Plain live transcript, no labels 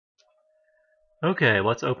Okay,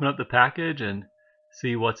 let's open up the package and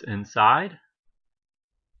see what's inside.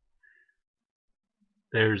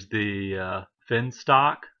 There's the fin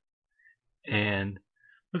stock, and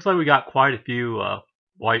looks like we got quite a few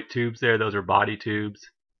white tubes there. Those are body tubes,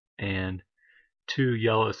 and two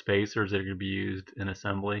yellow spacers that are going to be used in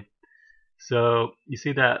assembly. So you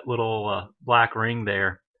see that little black ring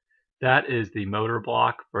there? That is the motor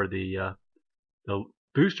block for the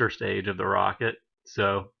booster stage of the rocket.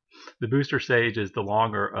 So the booster stage is the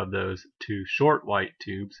longer of those two short white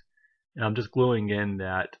tubes, and I'm just gluing in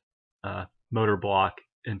that motor block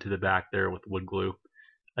into the back there with wood glue.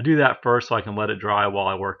 I do that first so I can let it dry while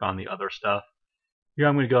I work on the other stuff. Here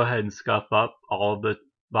I'm going to go ahead and scuff up all of the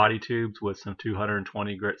body tubes with some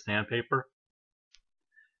 220 grit sandpaper,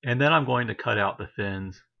 and then I'm going to cut out the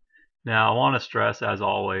fins. Now I want to stress, as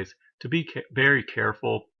always, to be very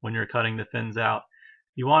careful when you're cutting the fins out.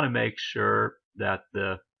 You want to make sure that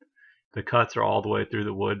the cuts are all the way through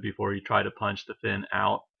the wood before you try to punch the fin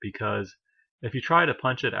out, because if you try to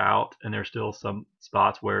punch it out and there's still some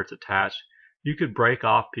spots where it's attached, you could break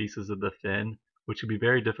off pieces of the fin, which would be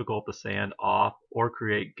very difficult to sand off or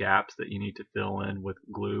create gaps that you need to fill in with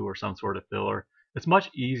glue or some sort of filler. It's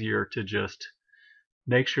much easier to just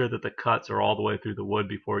make sure that the cuts are all the way through the wood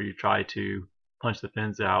before you try to punch the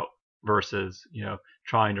fins out versus,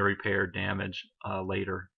 trying to repair damage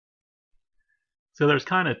later. So there's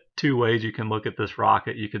kind of two ways you can look at this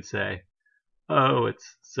rocket. You could say, oh,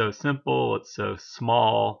 it's so simple, it's so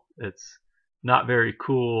small, it's not very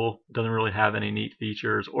cool, doesn't really have any neat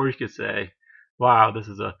features. Or you could say, wow, this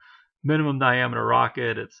is a minimum diameter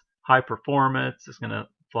rocket, it's high performance, it's going to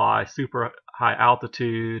fly super high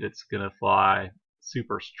altitude, it's going to fly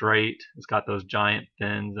super straight, it's got those giant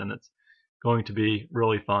fins, and it's going to be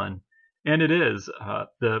really fun. And it is.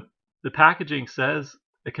 The packaging says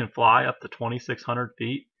it can fly up to 2,600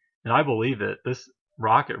 feet, and I believe it. This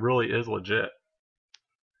rocket really is legit.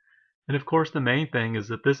 And of course, the main thing is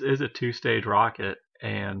that this is a two-stage rocket,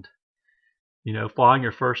 and flying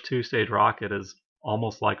your first two-stage rocket is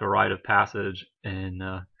almost like a rite of passage in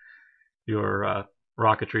your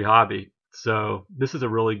rocketry hobby. So this is a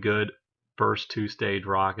really good first two-stage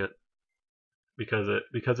rocket because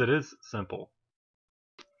it is simple.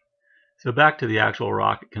 So back to the actual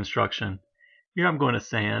rocket construction. Here I'm going to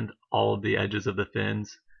sand all of the edges of the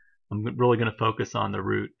fins. I'm really going to focus on the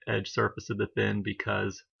root edge surface of the fin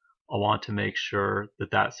because I want to make sure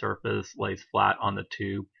that that surface lays flat on the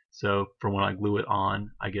tube. So for when I glue it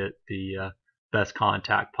on, I get the best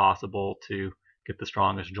contact possible to get the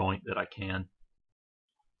strongest joint that I can.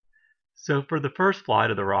 So for the first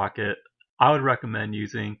flight of the rocket, I would recommend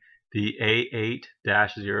using the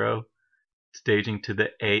A8-0 staging to the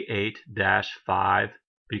A8-5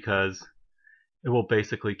 because it will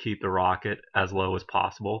basically keep the rocket as low as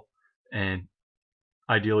possible, and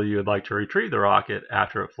ideally you would like to retrieve the rocket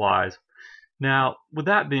after it flies. Now, with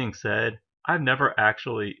that being said, I've never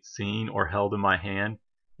actually seen or held in my hand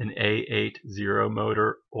an A8-0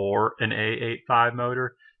 motor or an A8-5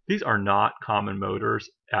 motor. These are not common motors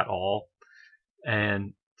at all,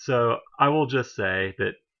 and so I will just say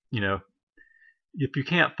that, if you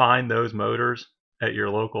can't find those motors at your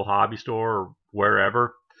local hobby store or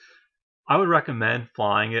wherever, I would recommend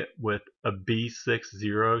flying it with a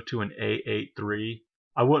B60 to an A83.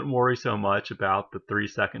 I wouldn't worry so much about the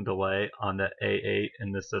 3-second delay on the A8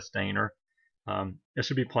 and the sustainer. There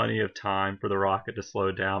should be plenty of time for the rocket to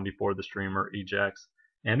slow down before the streamer ejects.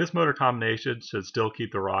 And this motor combination should still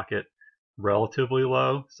keep the rocket relatively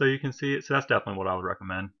low so you can see it. So that's definitely what I would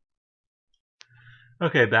recommend.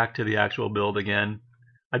 Okay, back to the actual build again.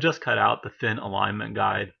 I just cut out the fin alignment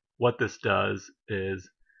guide. What this does is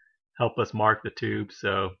help us mark the tube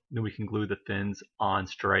so then we can glue the fins on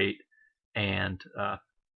straight and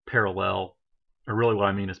parallel, or really what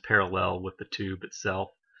I mean is parallel with the tube itself.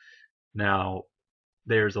 Now,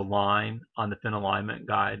 there's a line on the fin alignment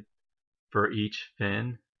guide for each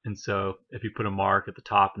fin, and so if you put a mark at the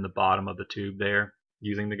top and the bottom of the tube there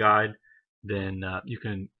using the guide, then you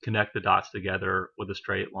can connect the dots together with a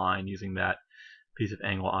straight line using that piece of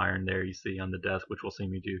angle iron there you see on the desk, which we'll see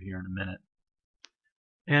me do here in a minute.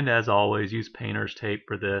 And as always, use painter's tape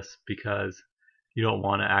for this because you don't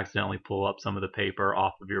want to accidentally pull up some of the paper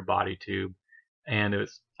off of your body tube, and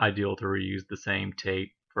it's ideal to reuse the same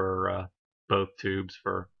tape for both tubes,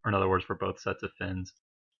 or in other words, for both sets of fins.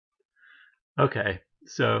 Okay,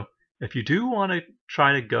 so if you do want to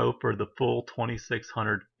try to go for the full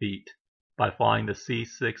 2,600 feet by flying the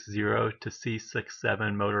C60 to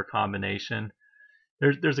C67 motor combination,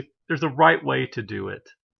 there's a right way to do it.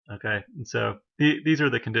 Okay, and so these are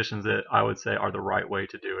the conditions that I would say are the right way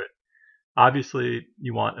to do it. Obviously,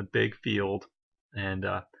 you want a big field And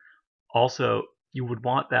also, you would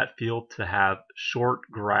want that field to have short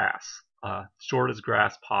grass, short as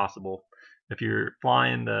grass possible. If you're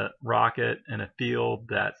flying the rocket in a field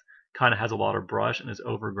that kind of has a lot of brush and is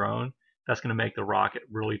overgrown, that's going to make the rocket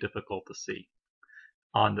really difficult to see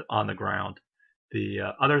on the ground.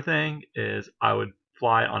 The other thing is I would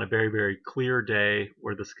fly on a very, very clear day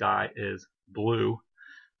where the sky is blue.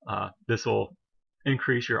 This will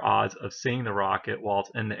increase your odds of seeing the rocket while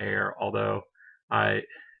it's in the air, although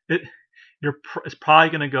it it's probably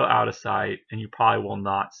going to go out of sight and you probably will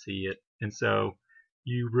not see it. And so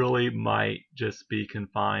you really might just be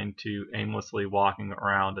confined to aimlessly walking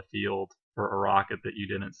around a field for a rocket that you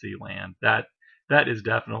didn't see land. That is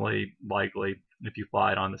definitely likely if you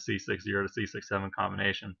fly it on the C60 to C67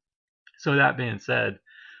 combination. So that being said,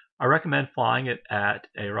 I recommend flying it at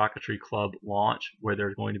a rocketry club launch where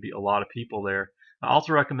there's going to be a lot of people there. I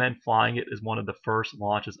also recommend flying it as one of the first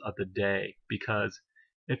launches of the day, because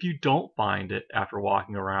if you don't find it after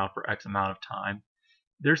walking around for X amount of time,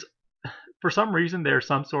 for some reason there's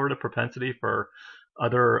some sort of propensity for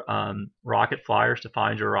other rocket flyers to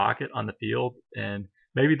find your rocket on the field, and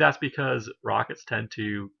maybe that's because rockets tend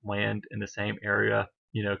to land in the same area,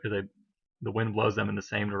 because the wind blows them in the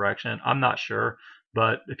same direction. I'm not sure,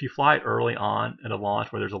 but if you fly early on at a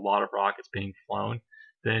launch where there's a lot of rockets being flown,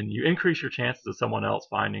 then you increase your chances of someone else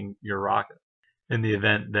finding your rocket in the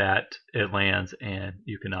event that it lands and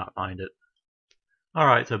you cannot find it.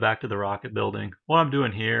 Alright, so back to the rocket building. What I'm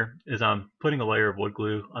doing here is I'm putting a layer of wood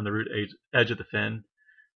glue on the root edge of the fin.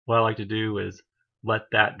 What I like to do is let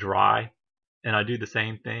that dry, and I do the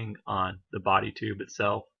same thing on the body tube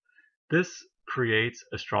itself. This creates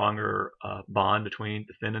a stronger bond between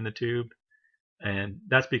the fin and the tube, and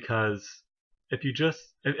that's because if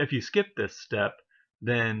you skip this step,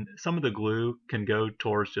 then some of the glue can go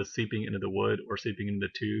towards just seeping into the wood or seeping into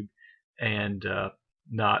the tube, and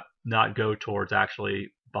not go towards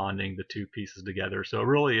actually bonding the two pieces together. So it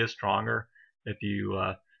really is stronger if you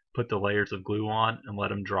put the layers of glue on and let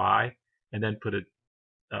them dry, and then put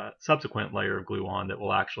a subsequent layer of glue on that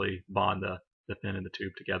will actually bond the fin and the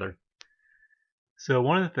tube together. So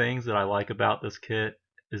one of the things that I like about this kit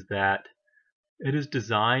is that it is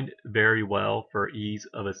designed very well for ease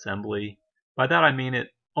of assembly. By that I mean it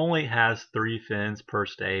only has 3 fins per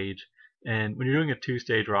stage, and when you're doing a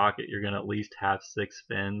 2-stage rocket, you're going to at least have 6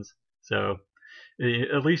 fins. So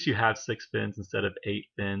at least you have 6 fins instead of 8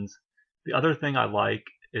 fins. The other thing I like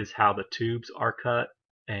is how the tubes are cut,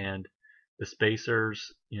 and the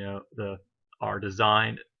spacers, are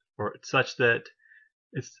designed for such that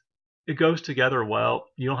it goes together well.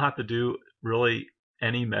 You don't have to do really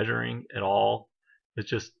any measuring at all.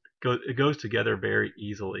 It goes together very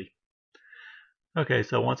easily. Okay,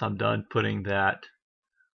 so once I'm done putting that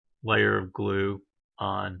layer of glue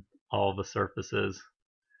on all the surfaces,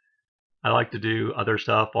 I like to do other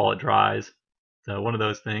stuff while it dries. So one of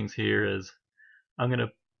those things here is I'm going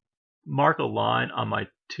to mark a line on my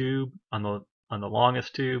tube, on the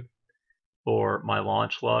longest tube, for my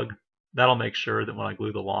launch lug. That'll make sure that when I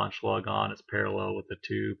glue the launch lug on, it's parallel with the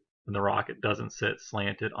tube and the rocket doesn't sit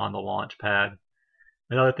slanted on the launch pad.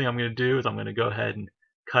 Another thing I'm going to do is I'm going to go ahead and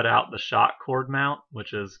cut out the shock cord mount,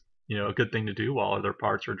 which is a good thing to do while other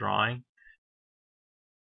parts are drying.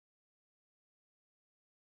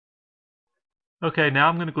 Okay, now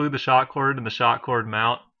I'm going to glue the shock cord and the shock cord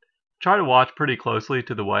mount. Try to watch pretty closely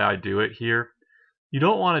to the way I do it here. You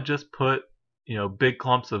don't want to just put big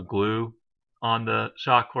clumps of glue on the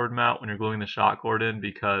shock cord mount when you're gluing the shock cord in,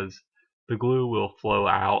 because the glue will flow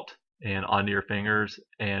out and onto your fingers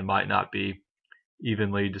and might not be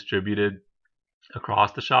evenly distributed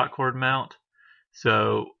across the shock cord mount.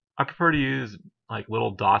 So I prefer to use like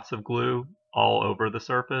little dots of glue all over the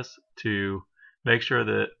surface to make sure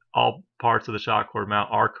that all parts of the shock cord mount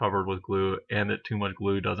are covered with glue, and that too much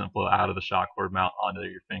glue doesn't flow out of the shock cord mount onto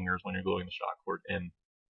your fingers when you're gluing the shock cord in.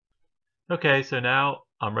 Okay, so now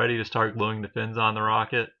I'm ready to start gluing the fins on the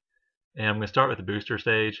rocket, and I'm going to start with the booster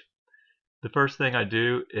stage. The first thing I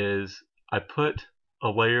do is I put a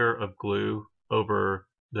layer of glue over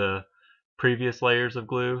the previous layers of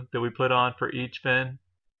glue that we put on for each fin,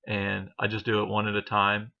 and I just do it one at a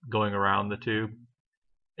time, going around the tube,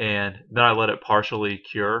 and then I let it partially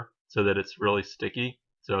cure so that it's really sticky.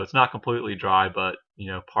 So it's not completely dry, but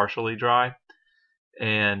partially dry.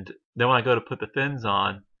 And then when I go to put the fins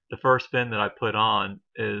on, the first fin that I put on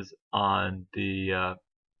is on the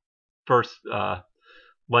first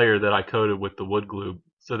layer that I coated with the wood glue.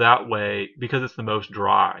 So that way, because it's the most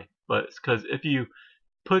dry, but it's because if you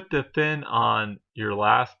put the fin on your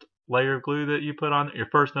last layer of glue that you put on, your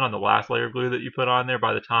first fin on the last layer of glue that you put on there,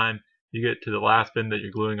 by the time you get to the last fin that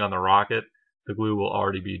you're gluing on the rocket, the glue will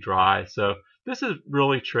already be dry. So this is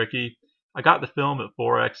really tricky. I got the film at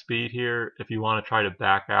 4x speed here. If you want to try to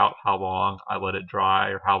back out how long I let it dry,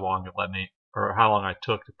 or how long I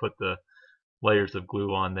took to put the layers of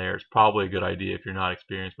glue on there, it's probably a good idea if you're not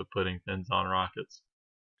experienced with putting fins on rockets.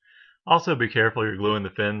 Also be careful you're gluing the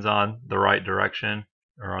fins on the right direction,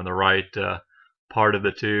 or on the right part of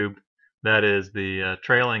the tube. That is, the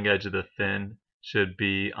trailing edge of the fin should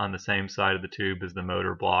be on the same side of the tube as the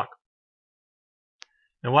motor block.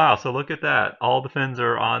 And wow, so look at that. All the fins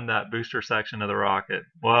are on that booster section of the rocket.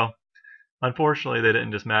 Well, unfortunately they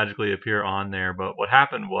didn't just magically appear on there, but what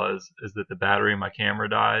happened is that the battery in my camera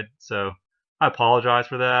died. So I apologize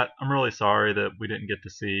for that. I'm really sorry that we didn't get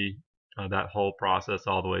to see that whole process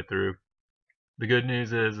all the way through. The good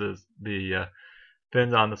news is the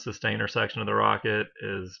fins on the sustainer section of the rocket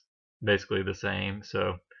is basically the same,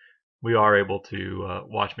 so we are able to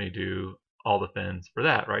watch me do all the fins for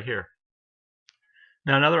that right here.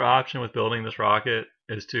 Now another option with building this rocket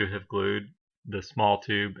is to have glued the small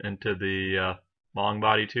tube into the long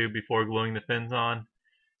body tube before gluing the fins on.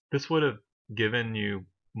 This would have given you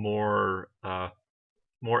more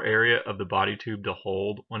area of the body tube to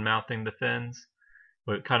hold when mounting the fins.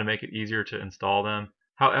 Would kind of make it easier to install them.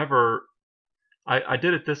 However, I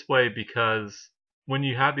did it this way because when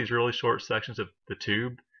you have these really short sections of the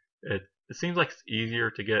tube, it seems like it's easier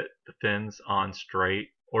to get the fins on straight,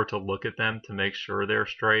 or to look at them to make sure they're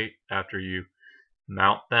straight after you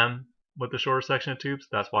mount them with the shorter section of tubes.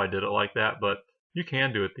 That's why I did it like that, but you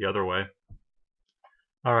can do it the other way.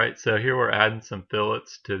 Alright, so here we're adding some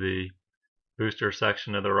fillets to the booster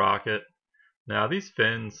section of the rocket. Now these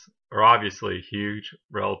fins are obviously huge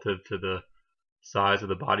relative to the size of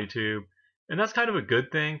the body tube, and that's kind of a good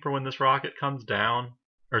thing for when this rocket comes down,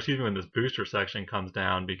 or excuse me, when this booster section comes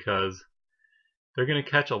down, because they're going to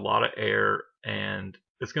catch a lot of air and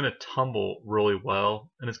it's going to tumble really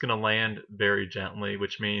well, and it's going to land very gently,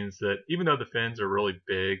 which means that even though the fins are really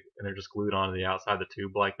big and they're just glued onto the outside of the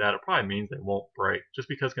tube like that, it probably means they won't break, just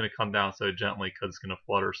because it's going to come down so gently because it's going to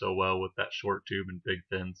flutter so well with that short tube and big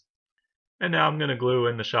fins. And now I'm going to glue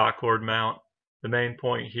in the shock cord mount. The main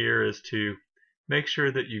point here is to make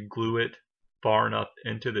sure that you glue it far enough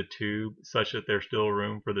into the tube such that there's still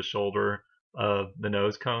room for the shoulder of the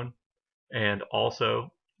nose cone. And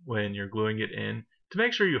also, when you're gluing it in, to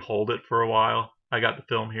make sure you hold it for a while. I got the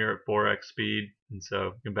film here at 4x speed, and so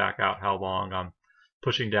you can back out how long I'm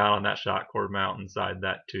pushing down on that shock cord mount inside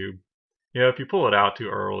that tube. You know, if you pull it out too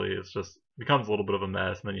early, it becomes a little bit of a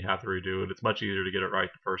mess, and then you have to redo it. It's much easier to get it right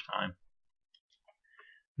the first time.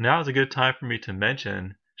 Now is a good time for me to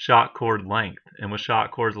mention shock cord length, and with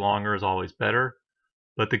shock cords, longer is always better.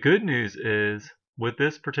 But the good news is, with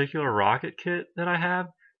this particular rocket kit that I have,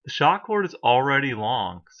 the shock cord is already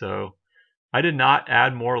long, so I did not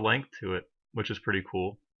add more length to it, which is pretty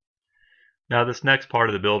cool. Now this next part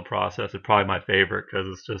of the build process is probably my favorite because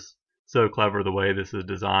it's just so clever the way this is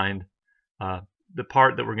designed. The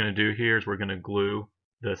part that we're going to do here is we're going to glue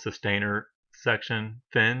the sustainer section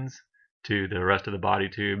fins to the rest of the body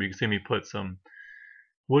tube. You can see me put some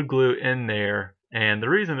wood glue in there, and the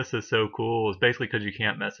reason this is so cool is basically because you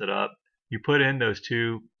can't mess it up. You put in those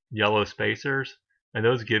two yellow spacers, and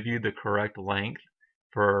those give you the correct length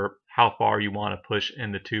for how far you want to push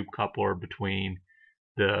in the tube coupler between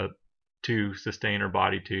the two sustainer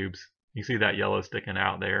body tubes. You see that yellow sticking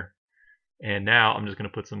out there. And now I'm just going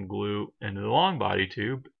to put some glue into the long body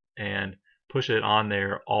tube and push it on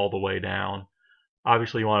there all the way down.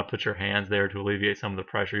 Obviously you want to put your hands there to alleviate some of the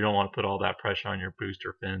pressure. You don't want to put all that pressure on your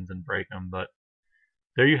booster fins and break them, but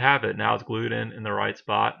there you have it. Now it's glued in the right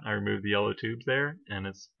spot. I removed the yellow tubes there, and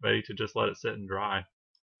it's ready to just let it sit and dry.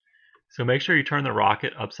 So make sure you turn the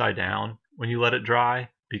rocket upside down when you let it dry,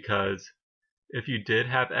 because if you did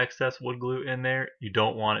have excess wood glue in there, you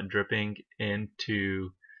don't want it dripping into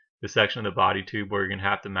the section of the body tube where you're going to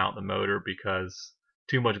have to mount the motor, because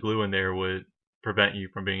too much glue in there would prevent you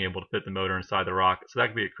from being able to fit the motor inside the rocket. So that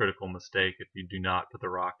could be a critical mistake if you do not put the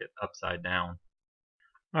rocket upside down.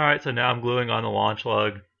 Alright, so now I'm gluing on the launch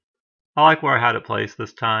lug. I like where I had it placed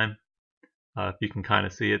this time. If you can kind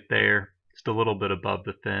of see it there, just a little bit above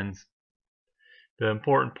the fins. The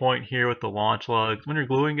important point here with the launch lugs, when you're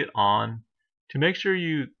gluing it on, to make sure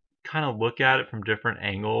you kind of look at it from different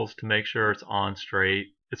angles to make sure it's on straight.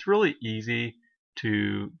 It's really easy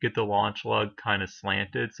to get the launch lug kind of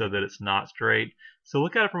slanted so that it's not straight. So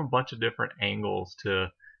look at it from a bunch of different angles to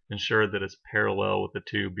ensure that it's parallel with the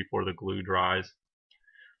tube before the glue dries.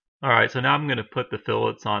 Alright, so now I'm going to put the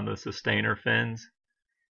fillets on the sustainer fins.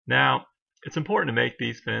 Now, it's important to make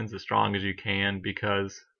these fins as strong as you can,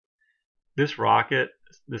 because this rocket,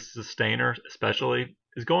 this sustainer especially,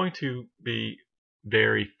 is going to be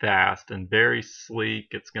very fast and very sleek.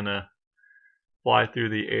 It's going to fly through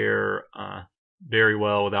the air very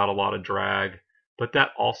well without a lot of drag. But that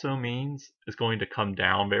also means it's going to come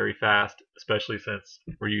down very fast, especially since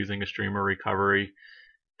we're using a streamer recovery.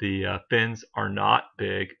 The fins are not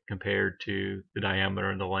big compared to the diameter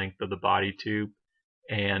and the length of the body tube,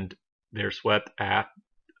 and they're swept aft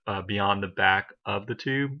beyond the back of the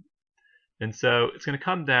tube. And so it's going to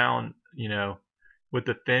come down, with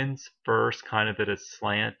the fins first kind of at a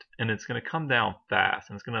slant, and it's going to come down fast,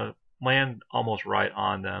 and it's going to land almost right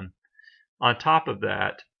on them. On top of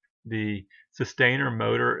that, the sustainer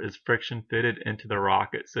motor is friction fitted into the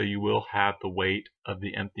rocket, so you will have the weight of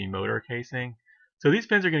the empty motor casing. So these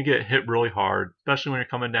fins are going to get hit really hard, especially when you're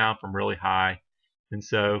coming down from really high. And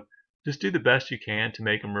so just do the best you can to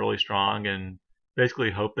make them really strong and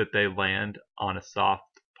basically hope that they land on a soft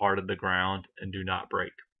part of the ground and do not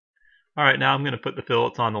break. Alright, now I'm going to put the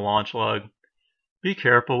fillets on the launch lug. Be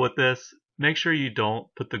careful with this. Make sure you don't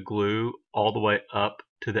put the glue all the way up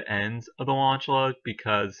to the ends of the launch lug,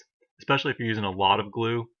 because especially if you're using a lot of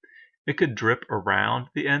glue, it could drip around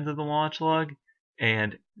the ends of the launch lug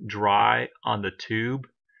and dry on the tube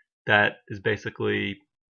that is basically,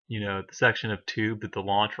 the section of tube that the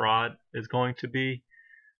launch rod is going to be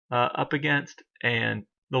up against, and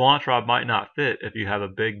the launch rod might not fit if you have a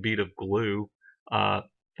big bead of glue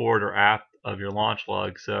forward or aft of your launch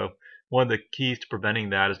lug. So one of the keys to preventing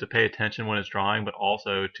that is to pay attention when it's drying, but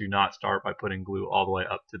also to not start by putting glue all the way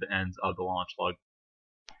up to the ends of the launch lug.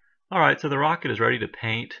 Alright, so the rocket is ready to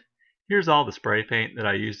paint. Here's all the spray paint that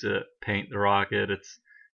I used to paint the rocket. It's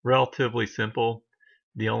relatively simple.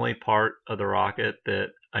 The only part of the rocket that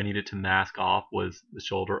I needed to mask off was the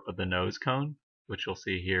shoulder of the nose cone, which you'll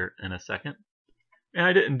see here in a second. And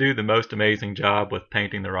I didn't do the most amazing job with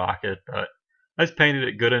painting the rocket, but I just painted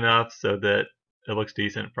it good enough so that it looks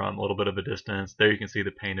decent from a little bit of a distance. There you can see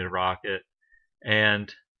the painted rocket.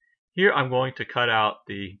 And here I'm going to cut out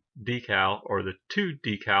the decal, or the two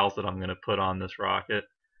decals that I'm going to put on this rocket.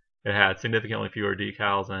 It had significantly fewer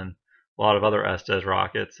decals than a lot of other Estes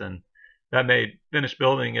rockets, and that made finish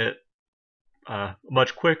building it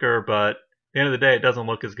much quicker, but at the end of the day it doesn't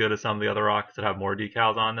look as good as some of the other rockets that have more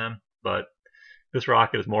decals on them. But this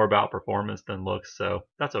rocket is more about performance than looks, so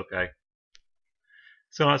that's okay.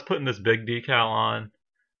 So when I was putting this big decal on,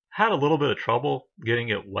 I had a little bit of trouble getting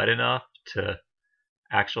it wet enough to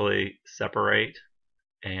actually separate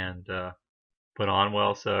and put on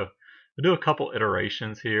well. So I'll do a couple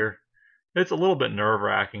iterations here. It's a little bit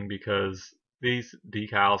nerve-wracking because these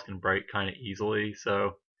decals can break kind of easily,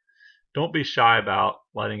 so don't be shy about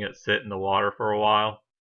letting it sit in the water for a while.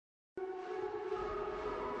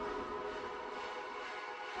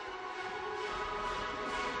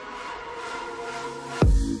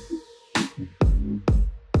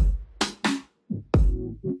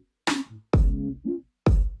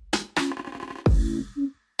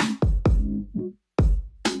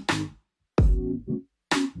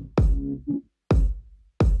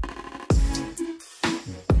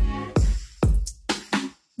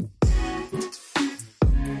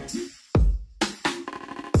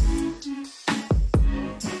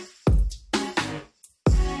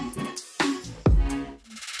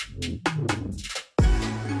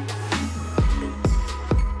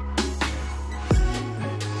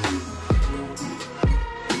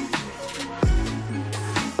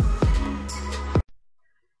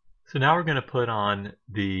 So now we're going to put on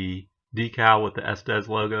the decal with the Estes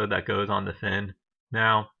logo that goes on the fin.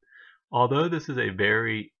 Now, although this is a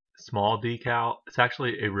very small decal, it's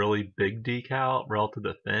actually a really big decal relative to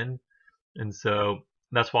the fin. And so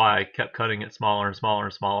that's why I kept cutting it smaller and smaller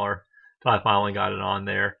and smaller until I finally got it on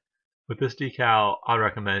there. With this decal, I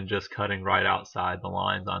recommend just cutting right outside the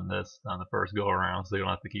lines on this on the first go around, so you don't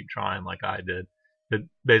have to keep trying like I did. It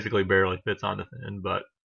basically barely fits on the fin, but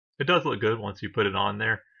it does look good once you put it on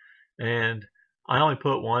there. And I only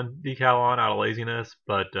put one decal on out of laziness,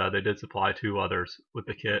 but they did supply two others with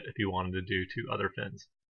the kit if you wanted to do two other fins.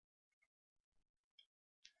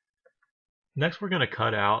 Next, we're going to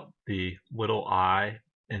cut out the little eye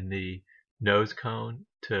in the nose cone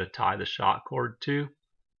to tie the shock cord to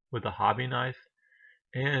with a hobby knife.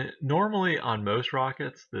 And normally on most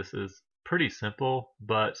rockets this is pretty simple,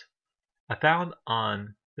 but I found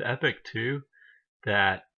on the Epic II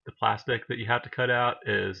that the plastic that you have to cut out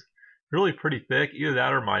is really pretty thick. Either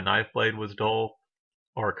that or my knife blade was dull,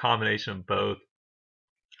 or a combination of both.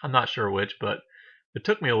 I'm not sure which, but it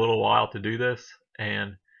took me a little while to do this,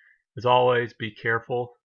 and as always, be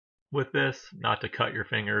careful with this, not to cut your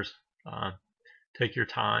fingers. Take your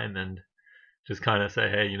time and just kind of say,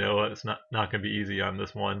 hey, you know what, it's not going to be easy on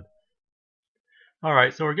this one.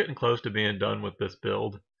 Alright, so we're getting close to being done with this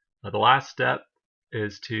build. The last steps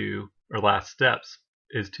is to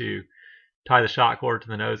tie the shock cord to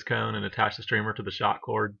the nose cone and attach the streamer to the shock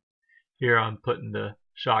cord. Here I'm putting the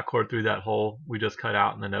shock cord through that hole we just cut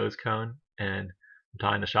out in the nose cone, and I'm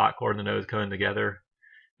tying the shock cord and the nose cone together.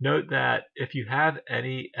 Note that if you have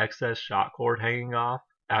any excess shock cord hanging off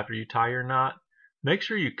after you tie your knot, make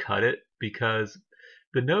sure you cut it, because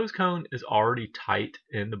the nose cone is already tight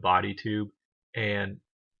in the body tube, and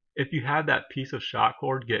if you have that piece of shock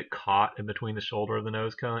cord get caught in between the shoulder of the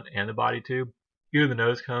nose cone and the body tube, either the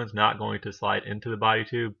nose cone is not going to slide into the body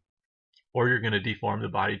tube, or you're going to deform the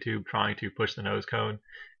body tube trying to push the nose cone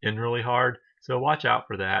in really hard. So watch out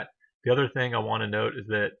for that. The other thing I want to note is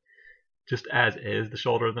that just as is, the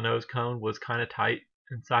shoulder of the nose cone was kind of tight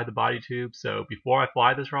inside the body tube. So before I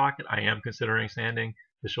fly this rocket, I am considering sanding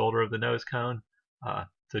the shoulder of the nose cone.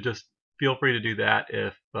 So just feel free to do that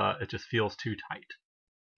if it just feels too tight.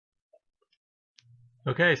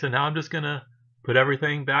 Okay, so now I'm just going to put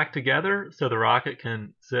everything back together so the rocket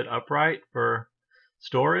can sit upright for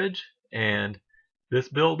storage, and this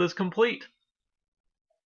build is complete.